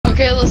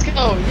Okay, let's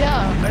go.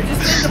 Yeah. I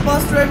just made the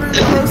bus driver in the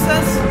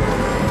process.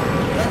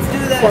 Let's do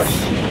this.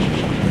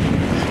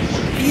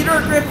 Peter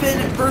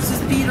Griffin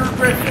versus Peter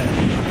Griffin.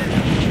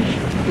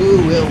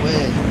 Who will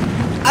win?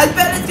 I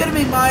bet it's gonna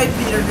be my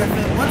Peter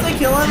Griffin. Once I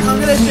kill him, I'm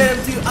gonna share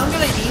him too. I'm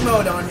gonna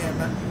emote on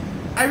him.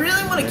 I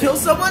really want to kill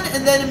someone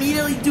and then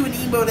immediately do an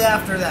emote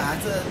after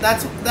that.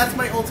 That's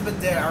my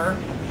ultimate dare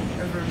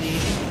for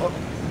me.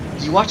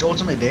 You watch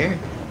Ultimate Dare?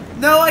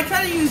 No, I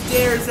kind of use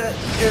dares as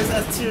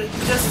to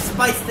just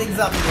spice things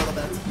up a little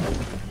bit.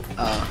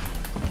 I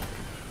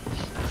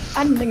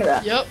didn't think of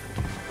that. Yep.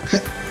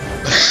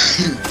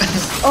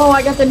 Oh,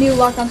 I got the new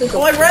lock on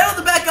pistol. Oh, I right off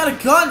the bat got a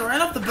gun. Right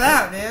off the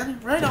bat, man.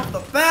 Right off the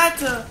bat.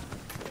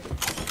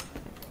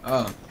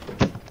 Oh.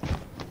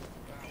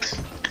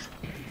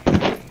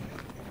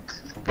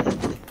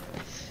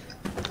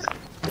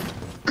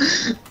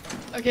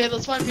 Okay,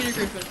 let's find Peter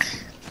Griffin.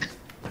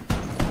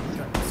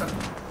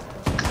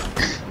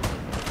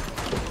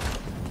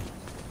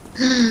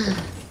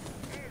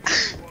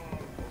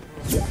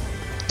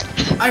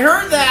 I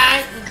heard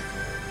that.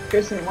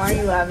 Kristen, why are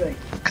you laughing?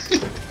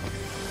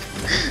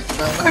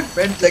 No, my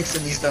friend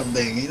texted me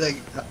something. He's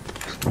like,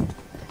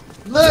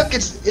 "Look,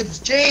 it's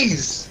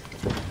Jace."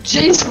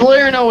 Jace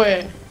blaring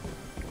away.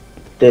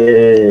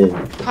 Dude.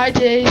 Hi,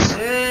 Jace.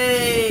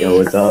 Hey. Yo,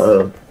 what's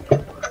up?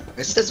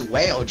 It says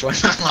whale. Join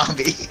my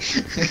lobby.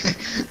 Oh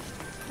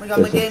my god,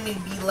 my game may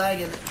be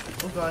lagging.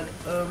 Oh god.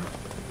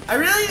 I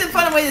really need to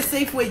find a way to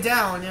safe way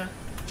down. Yeah.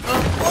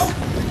 Oh.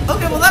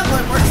 Okay, well that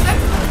plan works.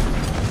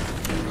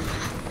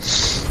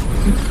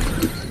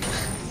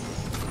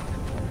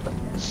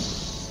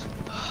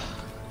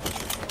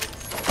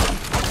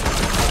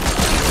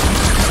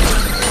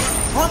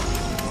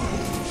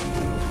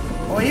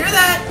 Oh, I hear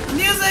that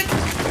music.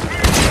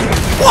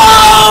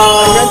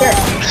 Whoa! Right there.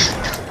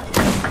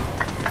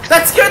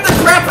 That scared the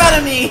crap out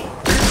of me. I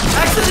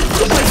actually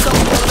pooped myself a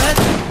little bit.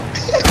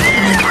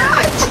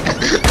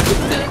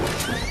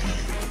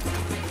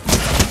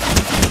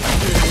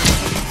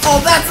 Oh,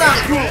 that's not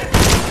cool.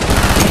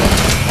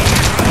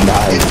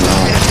 Nice.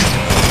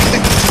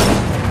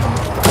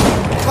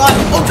 God,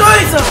 oh,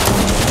 Jesus!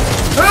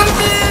 Help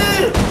me!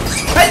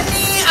 Help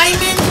me! I'm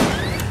in.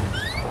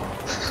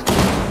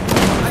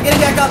 I'm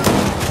getting back up.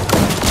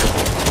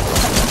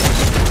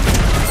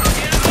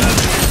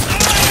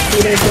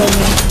 Peter killed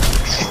me.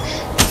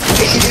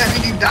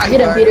 You die,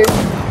 Get him, Bart. Peter.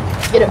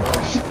 Get him.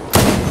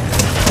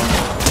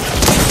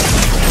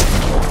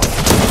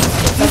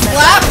 He's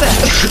laughing.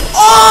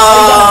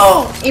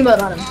 Oh!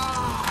 Emote on him.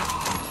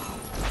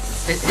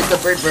 Hit the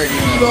bird.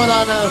 You going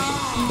on him.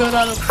 You going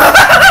on him.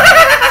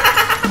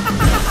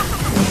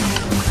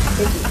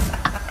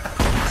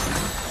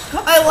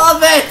 I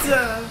love it.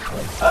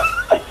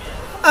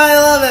 I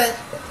love it.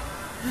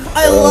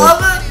 I love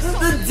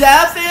the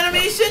death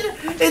animation.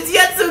 It's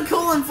yet so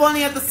cool and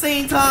funny at the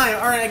same time.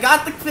 All right, I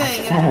got the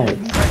thing.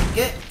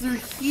 Get through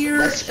here.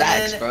 That's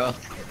facts, and bro.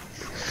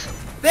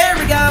 there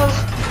we go.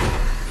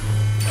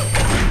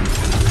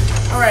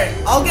 All right,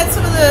 I'll get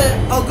some of the.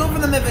 I'll go for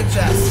the mythic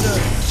chest.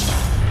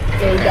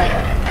 Yeah, you got it.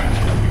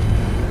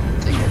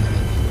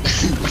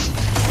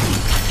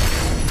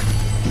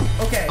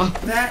 Okay,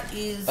 that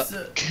is.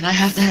 Can I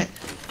have that?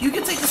 You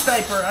can take the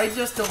sniper. I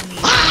just don't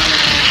need.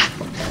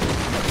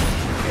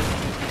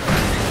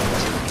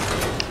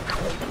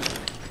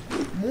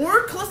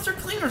 More cluster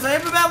cleaners. I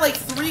have about like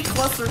 3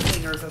 cluster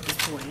cleaners at this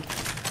point.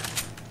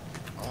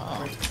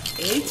 Oh.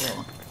 8.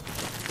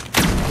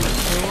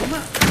 Boom.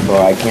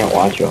 Bro, I can't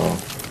watch y'all.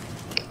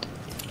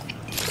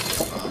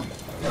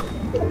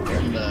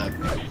 From the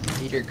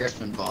Peter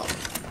Griffin bot.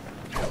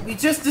 We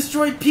just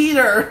destroyed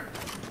Peter.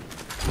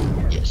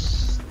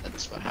 Yes,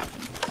 that's what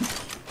happened.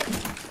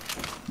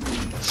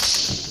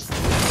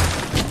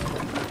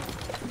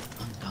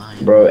 I'm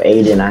dying. Bro,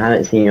 Aiden, I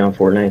haven't seen you on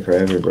Fortnite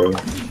forever, bro.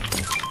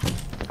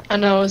 I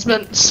know, it's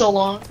been so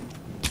long.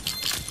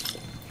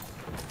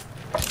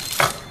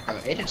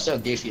 Oh, Aiden's so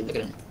goofy. Look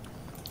at him.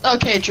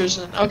 Okay,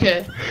 Tristan.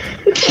 Okay.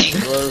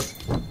 Gross.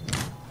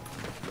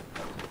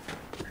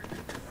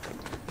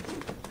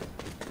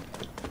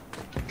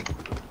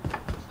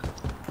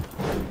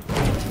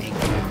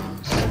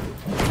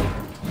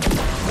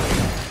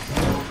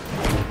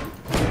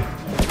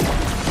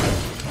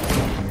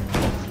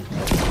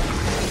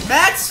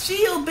 Max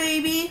shield,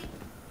 baby.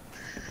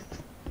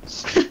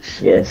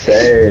 Yes,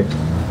 sir.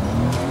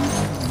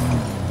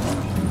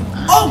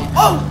 Oh,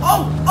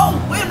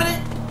 wait a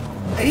minute.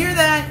 I hear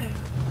that.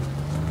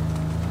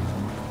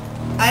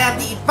 I have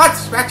the butt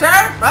scratcher.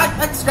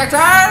 Butt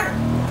scratcher.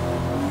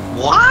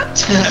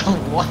 What?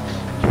 What?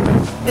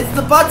 It's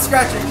the butt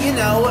scratcher, you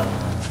know.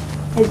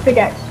 His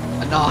pickaxe.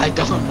 No, I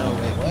don't know.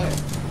 Wait, what?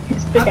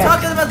 His I'm pickaxe.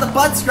 talking about the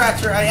butt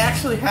scratcher. I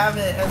actually have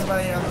it as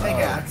my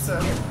pickaxe. So.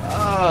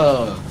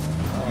 Oh.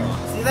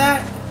 See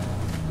that?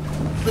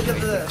 Look at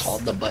this.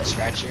 Called the butt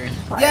scratcher.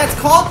 Yeah, it's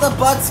called the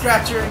butt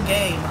scratcher in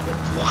game.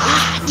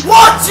 What?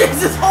 What?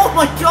 Jesus! Oh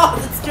my god!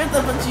 It scared the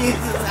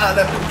bejesus out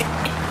of me.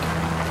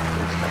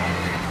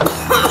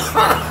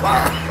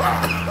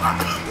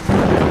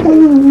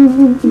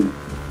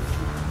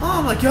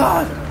 Oh my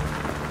god!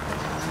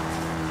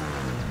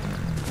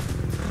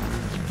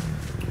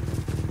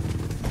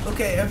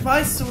 Okay, if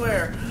I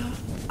swear,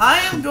 I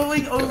am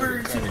going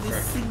over to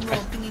this single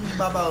thingy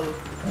bubbo.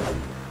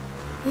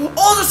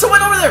 Oh, there's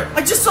someone over there!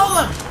 I just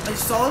saw them! I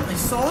saw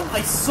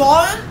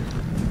him!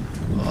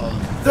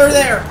 They're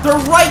there! They're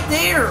right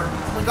there!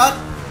 Oh my god,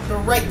 they're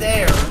right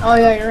there. Oh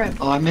yeah, you're right.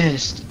 Oh, I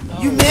missed.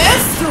 You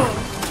missed?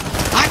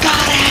 I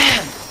got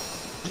him!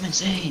 I'm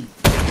insane.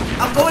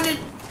 I'm going in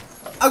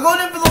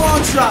for the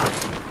long shot.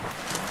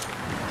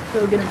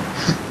 Go get him.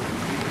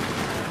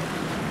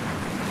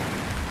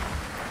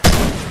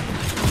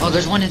 Oh,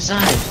 there's one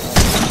inside.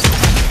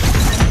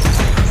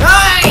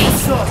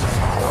 Nice!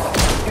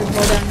 Here's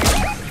more down here.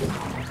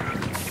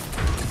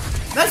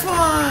 Next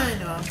one!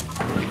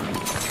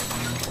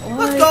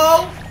 Let's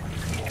go!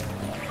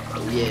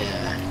 Oh,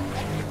 yeah.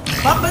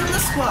 Pop in the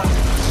squad.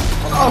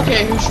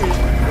 Okay, who's shooting?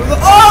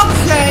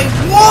 Okay!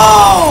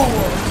 Whoa!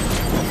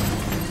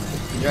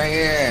 He's right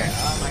here.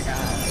 Oh my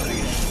god.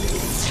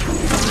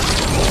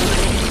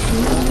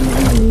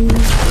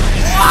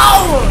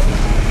 Wow!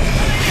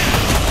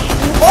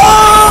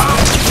 Oh!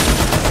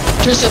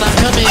 Tristan, I'm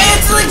coming. I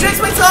instantly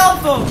jinxed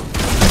myself!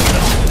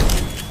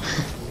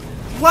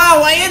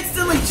 Wow, I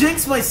instantly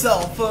jinxed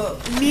myself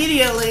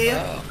immediately.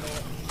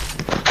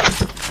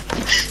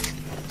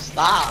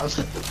 Stop.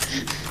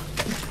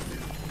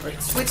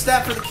 Right, switch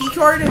that for the key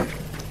card.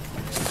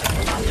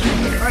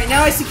 Alright,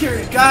 now I secured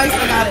it. Guys,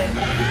 I got it.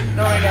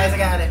 Don't worry, guys, I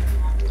got it.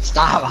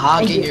 Stop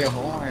honking your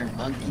horn,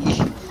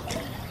 monkey.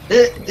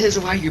 This is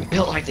why you're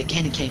built like the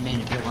candy cane man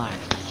in real life.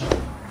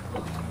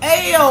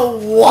 Ayo,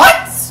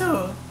 what?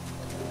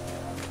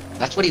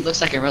 That's what he looks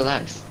like in real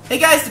life. Hey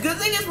guys, the good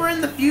thing is we're in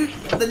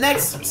the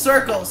next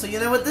circle, so you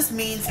know what this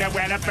means. Hey,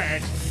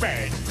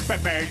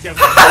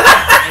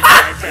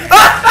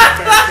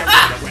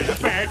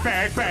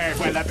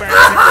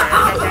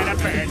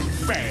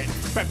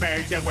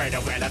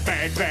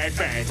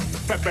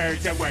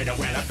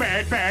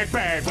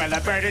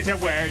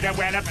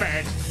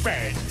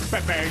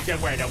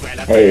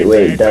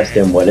 wait,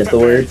 Dustin, what is the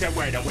word? The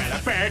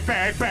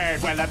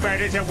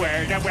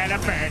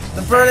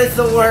bird is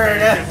the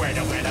word.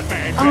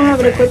 I don't have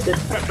it equipped.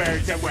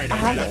 I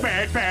have it.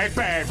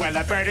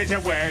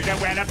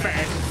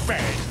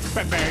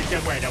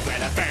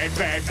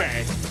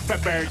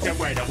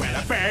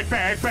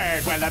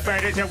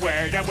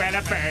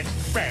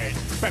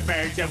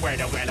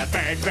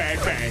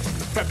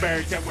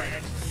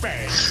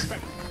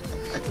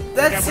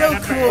 That's so What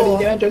are cool.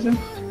 you doing, Tristan?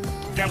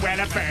 Well,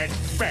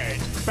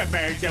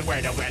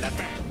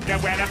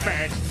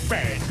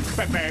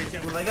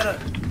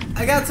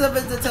 I got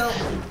something to tell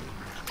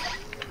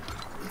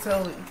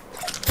you.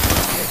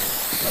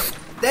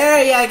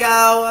 There you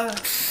go.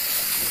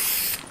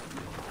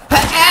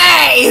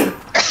 Hey!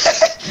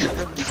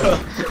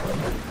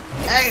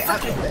 Hey,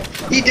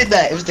 he did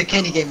that. It was the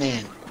candy cane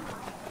man.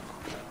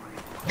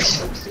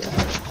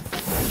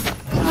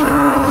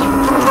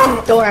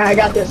 Don't worry, I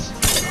got this.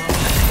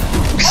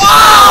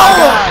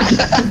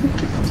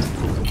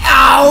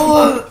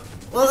 Ow!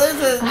 Well,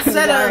 there's a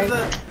set of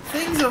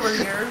things over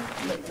here.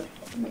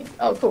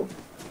 Oh, cool.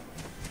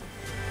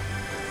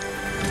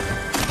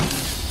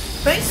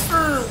 Thanks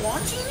for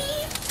launching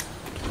me.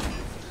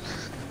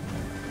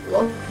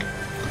 Well,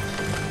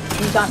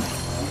 anytime.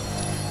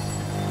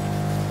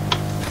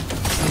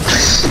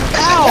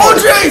 Oh,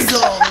 jeez!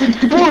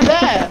 Who's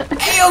that?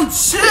 Ayo,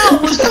 chill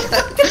with the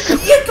fucking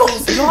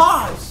vehicles,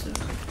 gosh!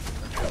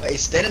 Wait,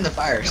 stand in the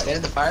fire. Stand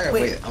in the fire.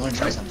 Wait. Wait, I want to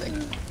try something.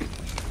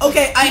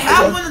 Okay, I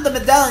have one of the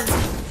medallions.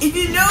 If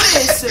you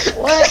notice,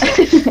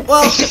 What?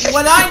 well,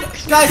 when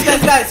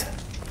guys,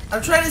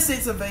 I'm trying to say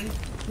something.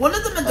 One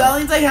of the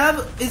medallions I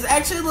have is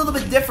actually a little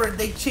bit different.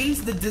 They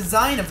changed the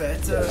design of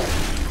it.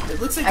 It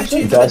looks like they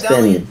changed the Dustin.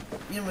 medallion.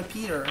 You know, with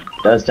Peter.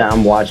 Dustin,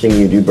 I'm watching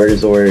you do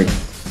Bird's-Word.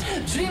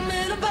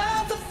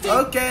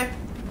 Okay.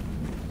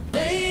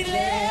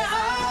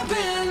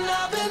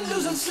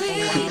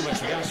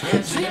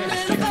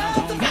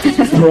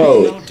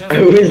 Bro,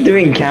 who is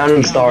doing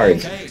counting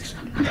stars?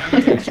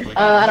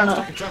 I don't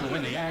know. Tristan,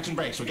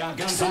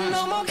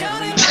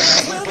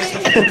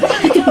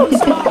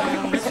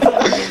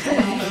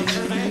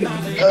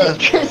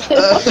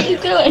 what are you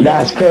doing?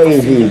 That's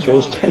crazy,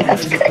 Tristan.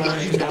 That's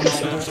crazy.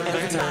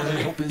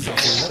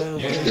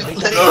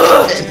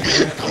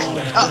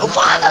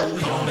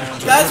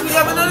 Guys, we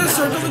have another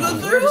circle to go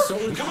through.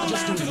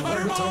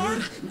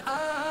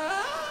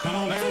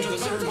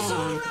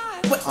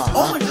 What?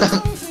 Oh my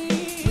god.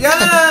 We got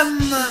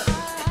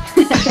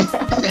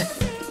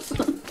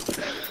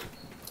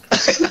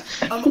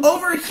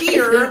over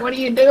here. What are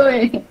you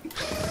doing?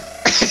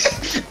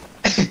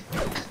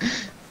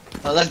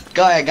 Oh, let's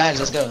go ahead, guys.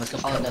 Let's go. Let's go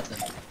follow Dustin.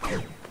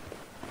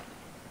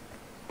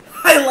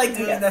 I like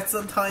doing that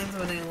sometimes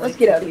when I like. Let's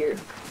get out of here.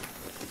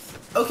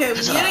 Okay, we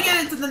need to get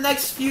into the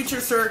next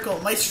future circle.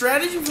 My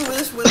strategy for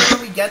this, whenever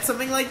we get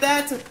something like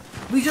that,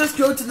 we just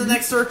go to the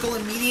next circle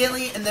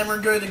immediately, and then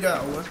we're good to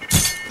go.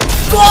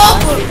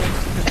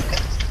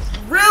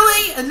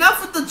 Really? Enough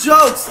with the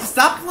jokes.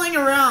 Stop playing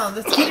around.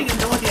 That's getting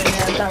annoying.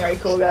 Yeah, it's not very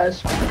cool,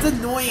 guys. It's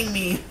annoying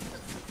me.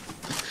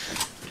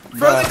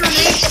 Throw the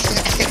grenade.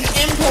 The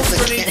impulse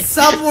grenade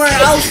somewhere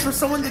else for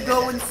someone to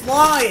go and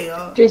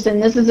fly. Jason,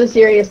 this is a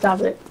serious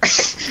topic.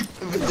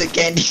 With the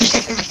candy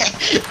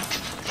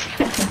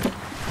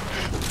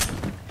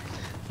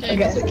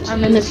Okay,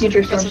 I'm in the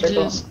future storm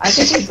circle. I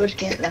think we bush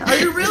camp now. Are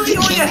you really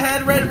going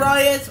ahead, Red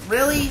Riot?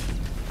 Really?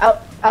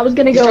 I was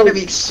gonna He's go. trying to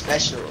be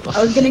special. I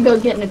was gonna go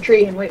get in a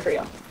tree and wait for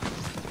y'all.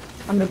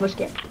 I'm gonna bush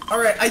camp.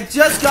 Alright, I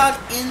just got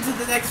into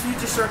the next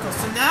future circle.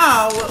 So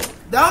now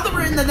that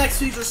we're in the next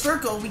future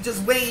circle, we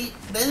just wait,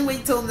 then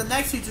wait till the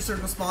next future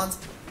circle spawns,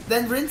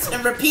 then rinse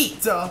and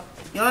repeat. You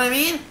know what I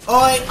mean? Oh,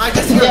 I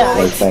just hear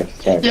bullets.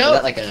 Is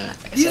that like a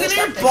You can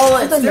hear tactic?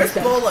 bullets. There's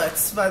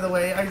bullets, by the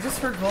way. I just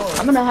heard bullets.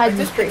 I'm gonna hide in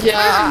this tree.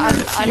 Yeah,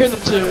 I hear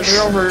them too.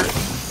 They're over. I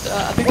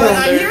think Well, they're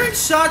over I'm there. hearing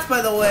shots,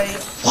 by the way.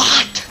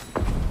 What?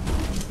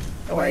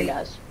 Don't worry,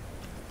 guys.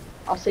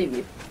 I'll save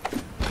you.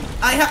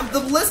 I have the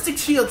ballistic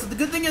shield, so the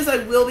good thing is I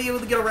will be able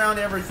to get around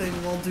everything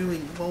while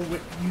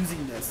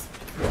using this.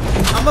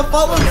 I'm gonna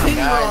follow Ping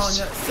Rong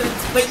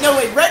since. Wait, no,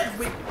 wait,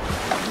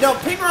 no,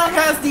 Ping Rong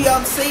has the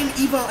same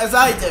emote as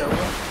I do.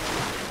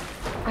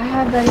 I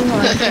have that email.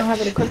 I just don't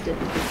have it equipped.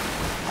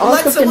 I'll Let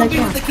equip it someone next be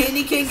one. with the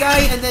Candy Cane guy,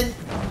 and then me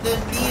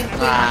and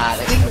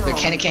Ping The Rong.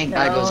 candy cane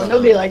guy goes No, up.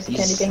 nobody likes the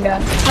candy cane guy.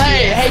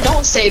 Hey,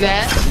 don't say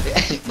that.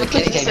 The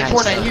candy cane Say guy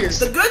Fortnite sucks. years.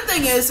 The good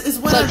thing is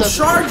when I'm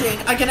charging,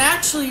 I can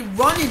actually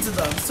run into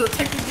them. So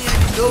technically, I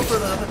can go for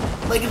them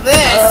like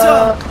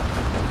this.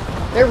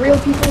 They're real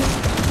people.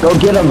 Go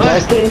get him,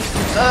 Dustin.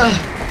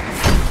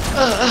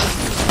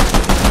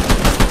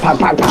 Pop,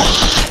 pop, pop.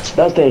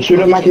 Dustin, shoot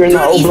him like you're in the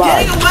Dude, old he's block.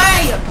 getting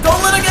away!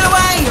 Don't let him get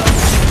away!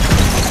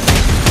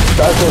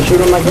 Dustin,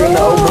 shoot him like you're in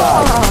the old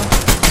block.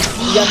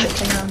 You got it,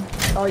 hang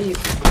on. All you.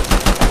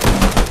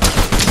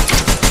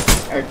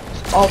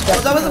 All Oh,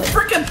 that was a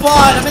freaking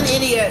bot! I'm an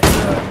idiot!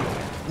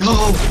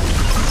 No!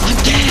 I'm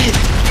dead!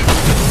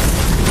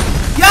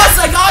 Yes,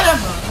 I got him!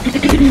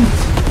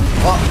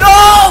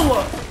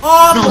 No!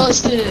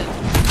 Busted.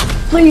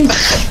 Please.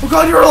 Oh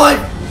god, you're alive!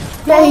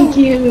 Thank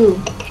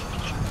you.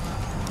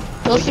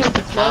 Busted with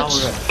the Power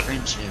clutch. of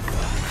friendship.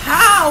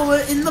 How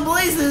in the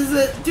blazes?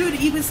 Dude,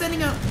 he was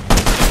setting up.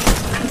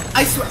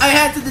 I swear, I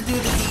had to do the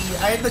deed.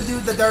 I had to do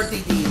the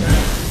dirty deed.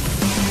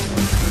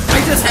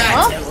 I just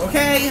had to,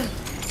 okay?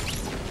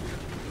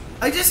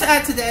 I just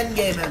had to end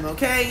game him,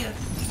 okay?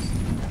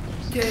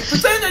 Okay,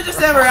 pretend it just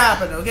never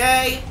happened,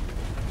 okay?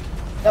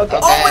 Okay.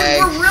 Oh,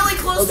 and we're really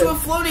close to a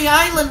floating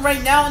island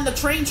right now in the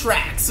train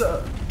tracks.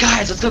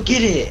 Guys, let's go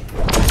get it!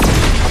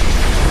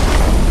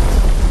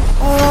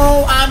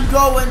 Oh, I'm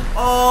going.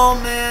 Oh,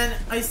 man.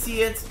 I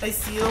see it. I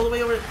see it all the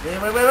way over. Wait.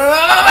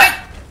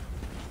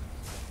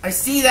 I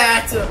see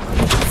that.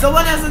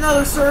 Someone has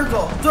another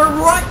circle.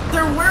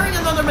 They're wearing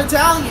another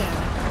medallion.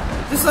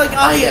 Just like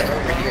I am.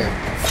 Right here.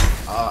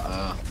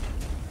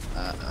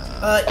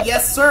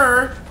 Yes,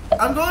 sir.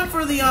 I'm going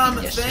for the,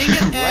 Yes, thing,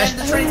 sir. and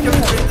the train's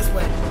coming straight this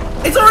way.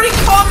 It's already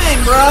coming,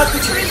 bro. The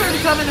train's already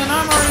coming, and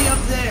I'm already up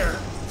there.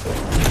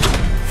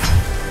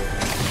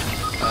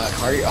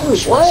 Cardi, oh, Ooh,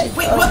 what?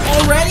 Wait, what?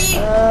 Already?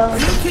 Are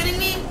you kidding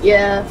me?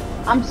 Yeah,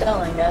 I'm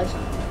selling, guys.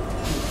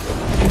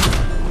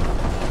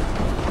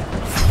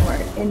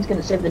 Alright, Aim's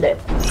gonna save the day.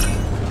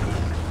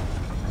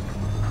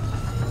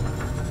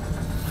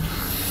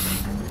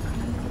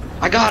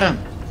 I got him!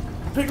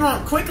 Pick him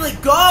up, quickly,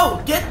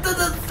 go! Get to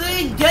the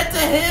thing! Get to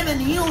him and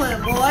heal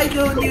him while I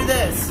go and do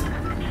this.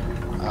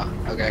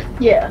 Oh, okay.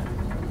 Yeah.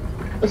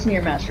 Listen to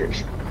your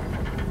masters.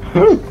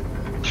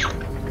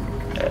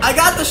 I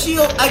got the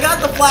shield, I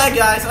got the flag,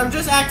 guys. I'm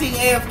just acting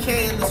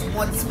AFK in this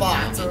one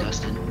spot. Hey,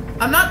 Dustin.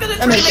 I'm not gonna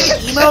try to makes make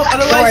an sense. emote,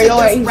 otherwise Don't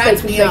worry, it just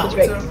rats he's me fake, out. he's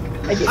fake.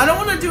 Thank you. I don't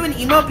want to do an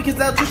emote because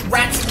that just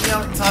rats me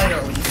out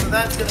entirely. So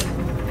that's gonna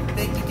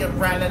make me get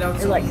ratted out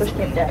You're so like push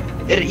easily. camp dead.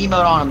 Hit an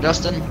emote on him,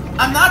 Dustin.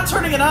 I'm not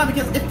turning it on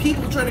because if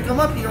people try to come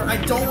up here, I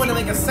don't want to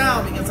make a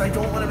sound because I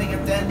don't want to make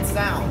a dead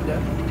sound.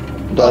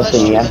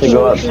 Dustin, you have to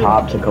go up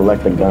top to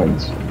collect the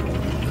guns.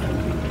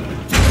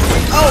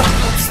 Oh,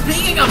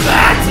 speaking of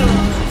that,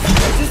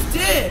 I just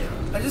did.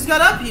 I just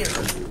got up here.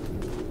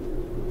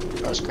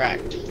 That was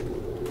cracked.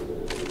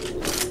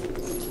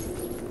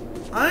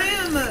 I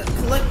am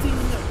collecting.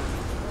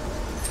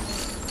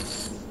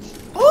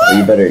 Oh,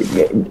 you better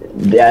get...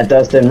 Yeah,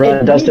 Dustin,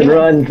 run, Dustin,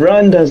 run,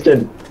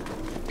 Dustin.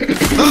 No,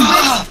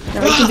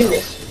 we can do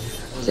this.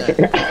 What was that?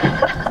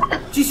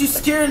 Jeez, you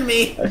scared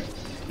me.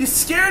 You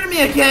scared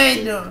me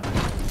again. Oh,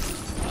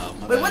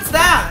 my Wait, bad. what's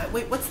that?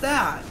 Wait, what's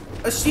that?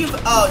 A shield.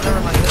 Oh, never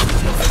mind. That's a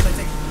shield. That's my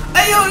thing.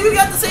 Hey, yo, you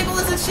got the same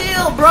ballistic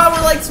shield, bro.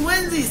 We're like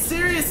twinsies.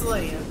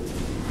 Seriously.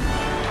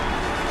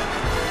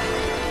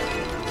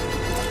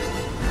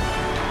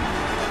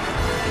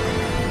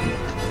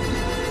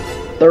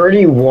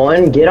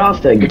 $31? Get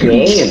off the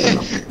game.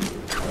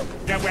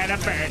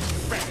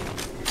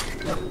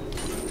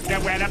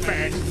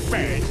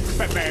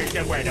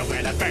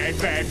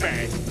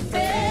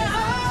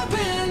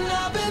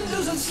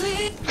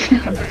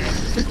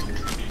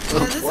 Man,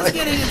 this is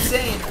getting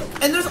insane.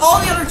 And there's all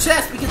the other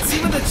chests. We can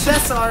see where the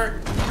chests are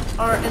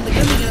and the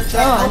good thing is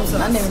that helps I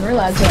us. didn't even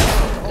realize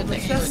that. All the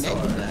Good thing chests you are.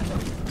 enabled that.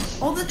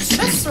 All the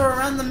chests are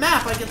around the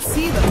map. I can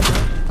see them.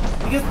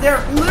 Because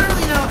they're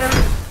literally now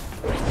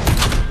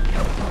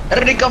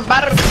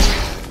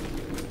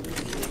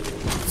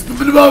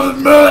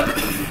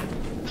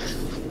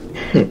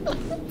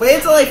Wait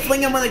until I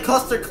fling him with a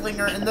cluster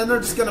clinger, and then they're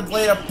just gonna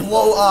play a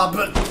blow up.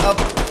 I'm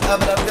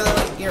gonna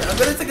like here. I'm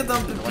gonna take a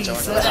dump in peace.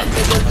 Watch out.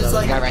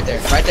 Like, guy right there.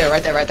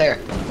 Right there.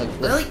 Look.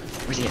 Really?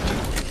 Where's he at?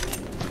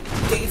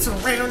 Dance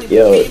around and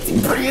Yo,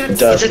 fancy pants.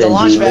 Dustin,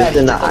 you lived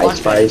in the ice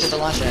spice.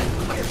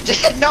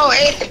 No,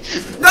 idiot!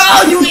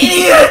 No, you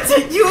idiot!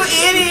 You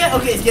idiot!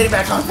 Okay, he's getting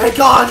back on. Thank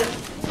God.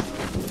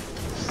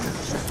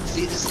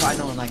 See, this is why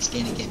no one likes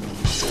Danny Game.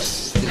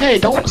 Hey,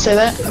 don't say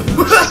that.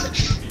 Look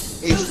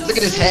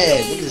at his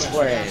head. Look at his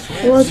forehead.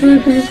 What's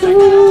with his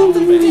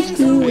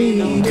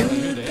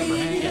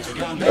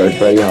Oh, it's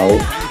very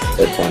hard.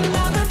 That's fine.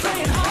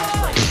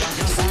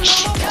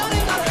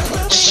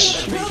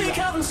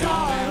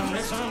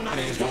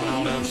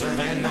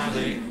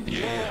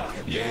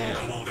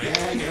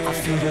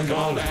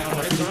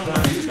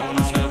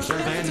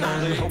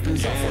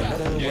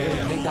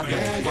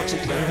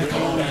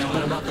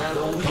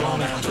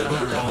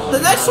 The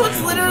next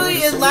one's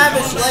literally in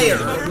lavish layer.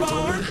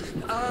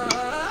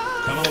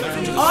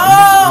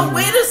 Oh,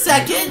 wait a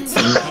second!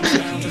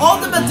 All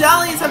the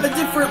medallions have a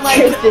different, like,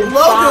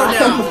 logo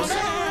now.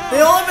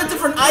 They all have a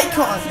different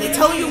icon. They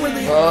tell you when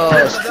the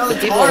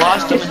people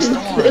lost them in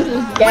storm.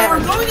 Wait,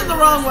 we're going in the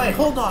wrong way.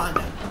 Hold on.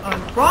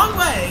 Wrong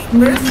way.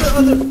 Where's the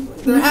other?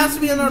 There has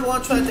to be another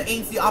launch pad that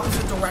aims the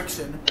opposite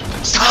direction.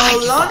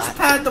 Launch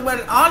pad, the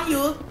where are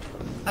you?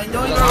 I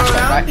know you're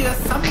around here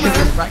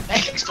somewhere. Right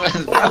next to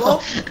him. Hello?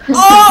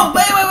 Oh,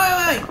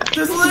 wait.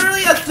 There's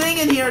literally a thing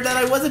in here that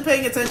I wasn't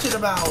paying attention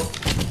about.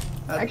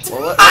 What is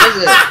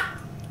it?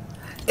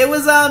 It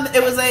was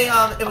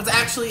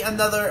actually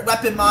another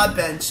weapon mod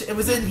bench. It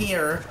was in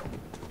here.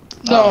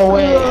 No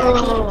way.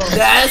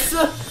 Yes.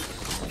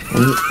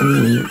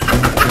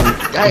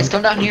 Guys,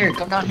 come down here.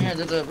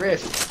 There's a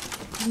rift.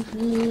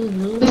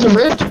 There's a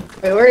rift?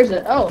 Wait, where is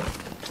it? Oh,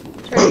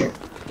 it's right here.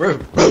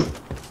 Rift.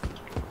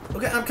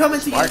 Okay, I'm coming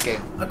to you.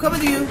 I'm coming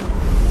to you.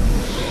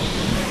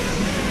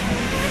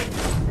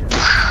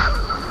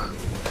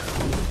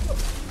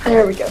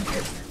 There we go.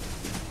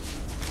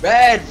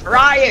 Red,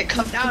 Riot,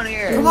 come down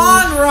here. Come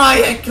on,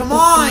 Riot, come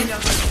on.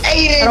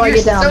 Hey, How do I you're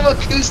get down? so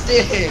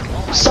acoustic.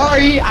 Oh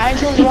Sorry, I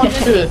actually walked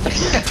into it.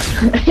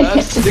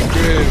 That's sick,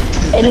 dude.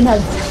 Aiden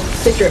has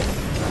picture.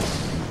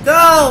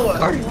 Go.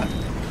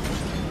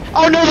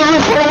 Oh no, the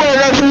rift went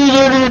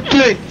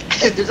away.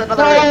 There's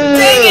another rift.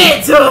 Dang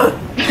it.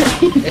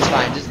 It's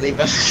fine, just leave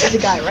us. There's a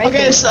guy right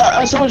Okay, there. so,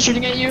 someone's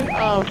shooting at you. Never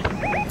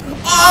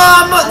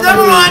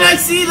mind, I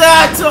see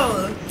that.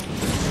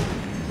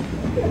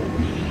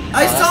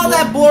 I saw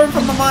that board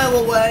from a mile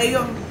away.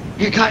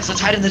 Here, guys,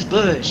 let's hide in this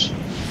bush.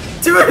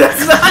 Dude,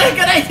 that's not a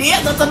good idea.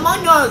 That's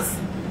Among Us.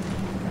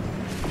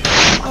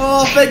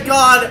 Oh, thank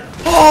God.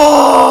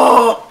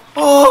 Oh.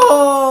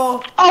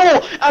 Oh,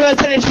 I'm at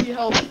 10 HP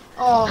health.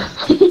 Oh.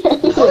 How'd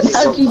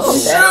you do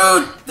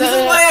that? Shoot! This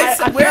is why I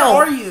said, where fell.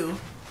 are you?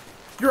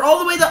 You're all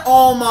the way to,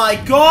 oh my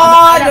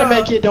God! I gotta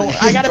make it,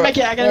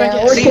 I gotta make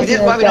it. See, this is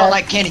why we don't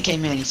like Candy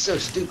Cane Man. He's so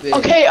stupid.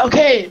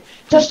 Okay.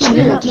 Just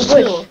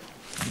chill.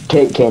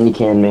 Candy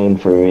Can main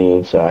for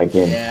me, so I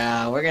can.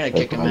 Yeah, we're gonna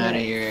kick him out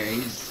of here.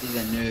 He's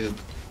a noob.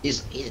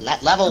 He's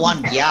level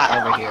 1 yacht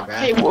over here, bro.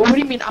 Hey, what do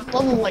you mean? I'm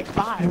level like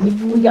 5.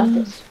 We got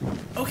this.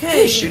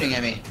 Okay. He's shooting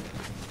at me.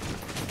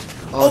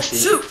 Oh,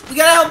 shoot! We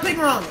gotta help Ping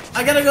Wrong.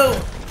 I gotta go.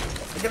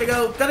 Gotta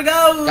go.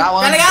 Got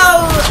one. Gotta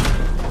go!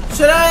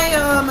 Should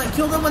I,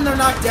 kill them when they're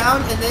knocked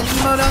down and then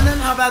emote on them?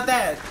 How about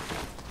that?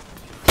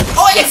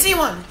 Oh, I see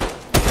one!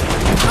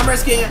 I'm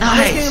risking it. I'm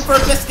risking it for a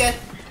biscuit.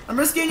 I'm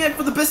risking it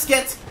for the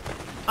biscuit.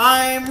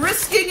 I'm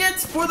risking it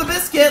for the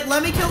biscuit.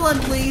 Let me kill him,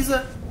 please.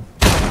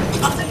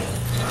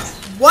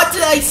 What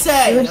did I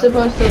say? You were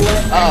supposed to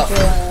win.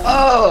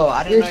 Oh,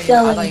 I didn't know you. I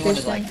selling thought you wanted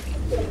this to, like...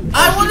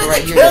 I wanted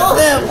to kill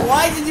him.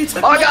 Why did you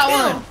take my kill? I got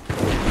one.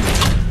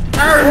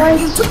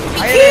 You took the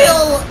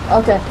kill.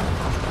 Okay.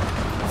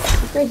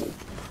 It's crazy.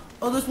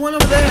 Oh, there's one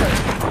over there.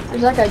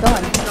 Where's that guy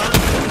going?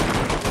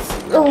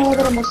 Oh,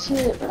 that almost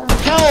hit it, bro.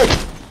 Help!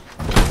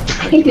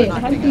 Aiden,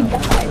 how did you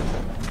die?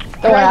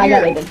 Don't worry, I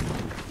got Aiden.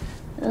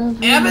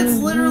 Abbott's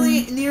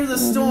literally near the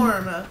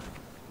storm.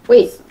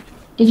 Wait,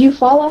 did you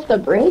fall off the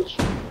bridge?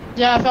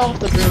 Yeah, I fell off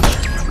the bridge.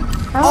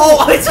 How? Oh,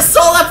 I just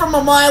saw that from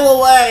a mile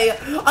away.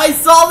 I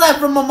saw that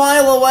from a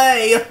mile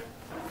away.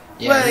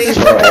 Yeah, Wait.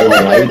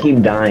 Why do you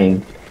keep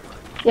dying?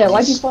 Yeah,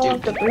 why'd you fall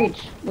off the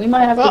bridge? We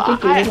might have to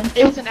kick you, Aiden.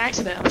 It was an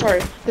accident. I'm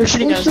sorry. They're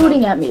shooting at Who's us.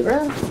 shooting at me,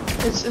 bro?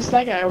 It's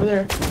that guy over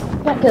there.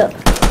 Back up.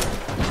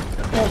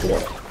 Back it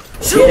up.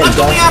 Shoot, I'm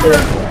going after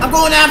him. I'm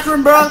going after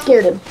him, bro. I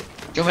scared him. Do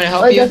you want me to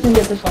help Let you? Justin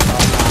get this one.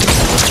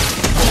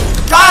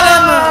 Got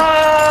him.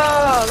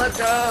 Oh, let's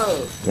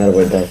go. Not a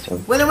word that's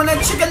one. Winner,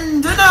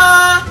 chicken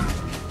dinner.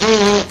 He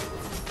might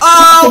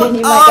Oh,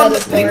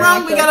 get it. Ping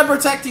Wrong, we gotta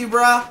protect you,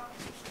 bro.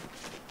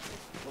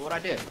 What'd I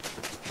do?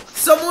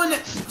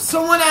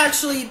 Someone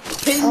actually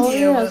pinned Oh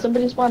you. yeah,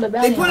 somebody spawned a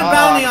bounty. They put a on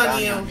bounty on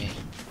bounty you. on me.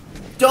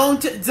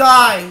 don't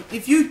die.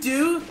 If you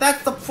do,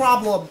 that's the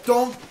problem.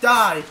 Don't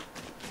die.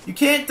 You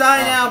can't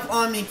die now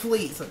on me,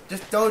 please.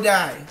 Just don't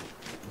die.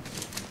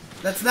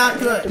 That's not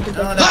good.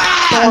 No, no.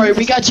 Sorry,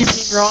 we got you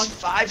being wrong.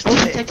 5 We'll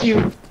sticks. protect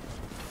you.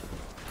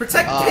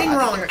 Protect I Ping think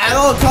Rong they're- at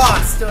all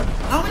costs.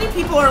 How many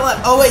people are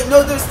left? Oh wait,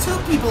 no, there's 2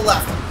 people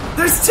left.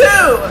 There's 2!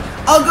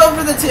 I'll go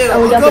for the 2.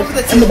 Oh, we I'll got go this for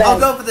the in the 2. I'll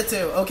bag. go for the 2,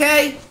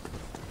 okay?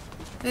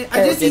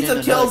 I just Get need some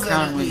another kills in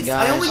crown at win, least.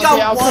 guys. I only Okay, got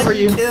I'll 1 cover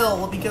you.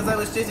 kill because I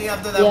was chasing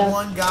after that Yeah.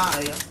 one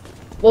guy.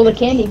 Well, the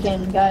candy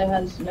cane guy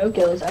has no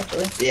kills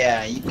actually.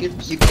 Yeah, you could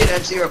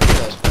have 0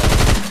 kills,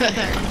 but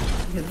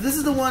Yeah, this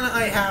is the one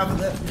I have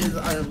that is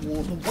the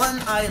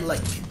one I like.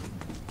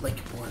 Like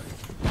one.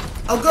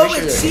 I'll go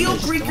Pretty with sure Shield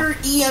they're Breaker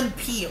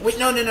EMP. Wait,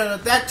 no.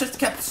 That just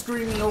kept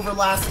screwing me over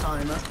last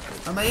time.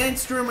 I ain't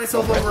screwing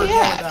myself Well, over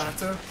yeah. again with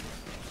that.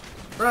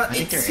 Bruh,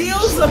 think it they're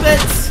feels a bit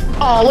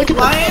Oh, look at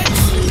quiet.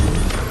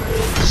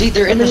 see,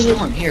 they're in the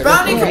storm. Here, look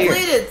Bounty over here.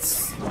 completed.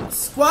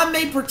 Squad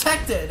mate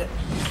protected.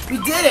 We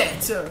did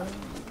it.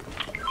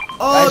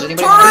 Oh, Guys,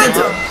 anybody turret!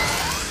 want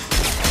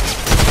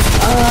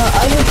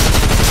I would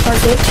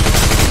start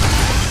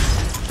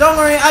it. Don't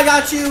worry, I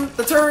got you.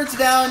 The turret's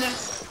down.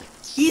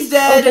 He's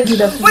dead. thank you,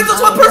 Dustin. Wait,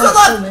 there's one person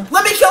left.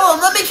 Let me kill him.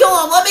 Let me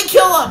kill him. Let me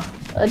kill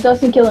him.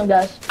 Dustin, kill him,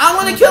 guys. I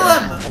want to kill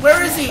him.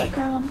 Where is he?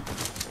 Crown.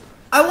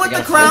 I want the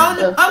got crown.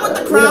 it. I want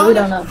the We crown.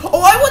 don't know.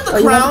 Oh, I want the Oh,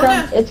 you want the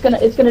crown. crown?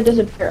 It's gonna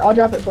disappear. I'll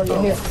drop it for you.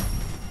 Here.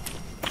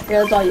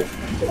 Here, that's all you.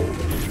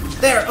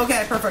 There.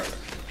 Okay, perfect.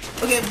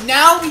 Okay,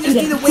 now we just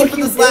Okay, need to what wait for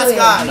you this last doing?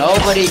 guy.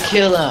 Nobody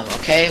kill him,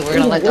 okay? We're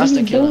gonna let What are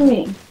Dustin you kill him.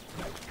 doing?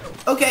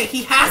 Okay,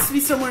 he has to be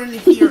somewhere in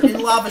here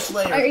in Lava Why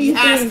Slayer. are He you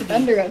has doing to be.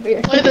 thunder up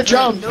here? Play the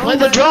drums. No Play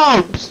the way.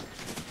 drums.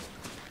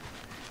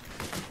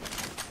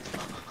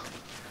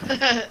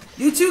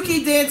 You two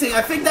keep dancing.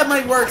 I think that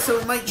might work, so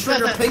it might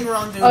trigger Ping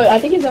Rong to Oh, I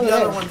think he's over the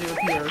there. other one to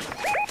appear.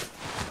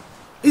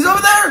 He's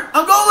over there!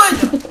 I'm going!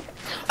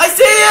 I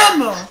see him!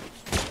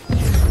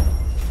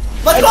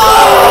 Let's go!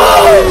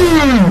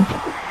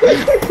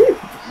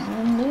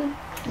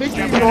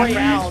 Victory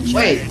Royale.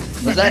 Wait,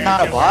 was that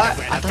not a bot?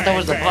 I thought that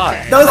was the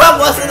bot. No, that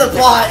wasn't the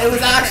plot. It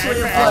was actually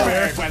a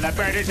player.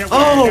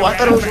 Oh, I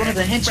thought it was one of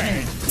the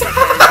henchmen.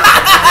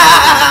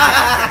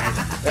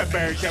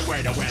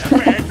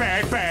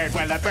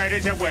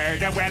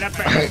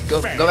 Alright,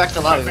 go back to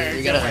the lobby.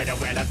 We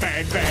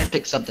gotta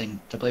pick something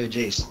to play with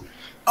Jace.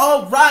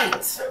 Oh,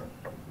 right!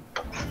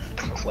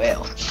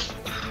 Well.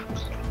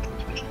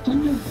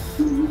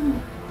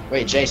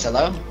 Wait, Jace,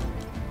 hello?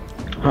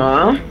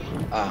 Huh?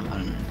 I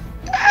don't know.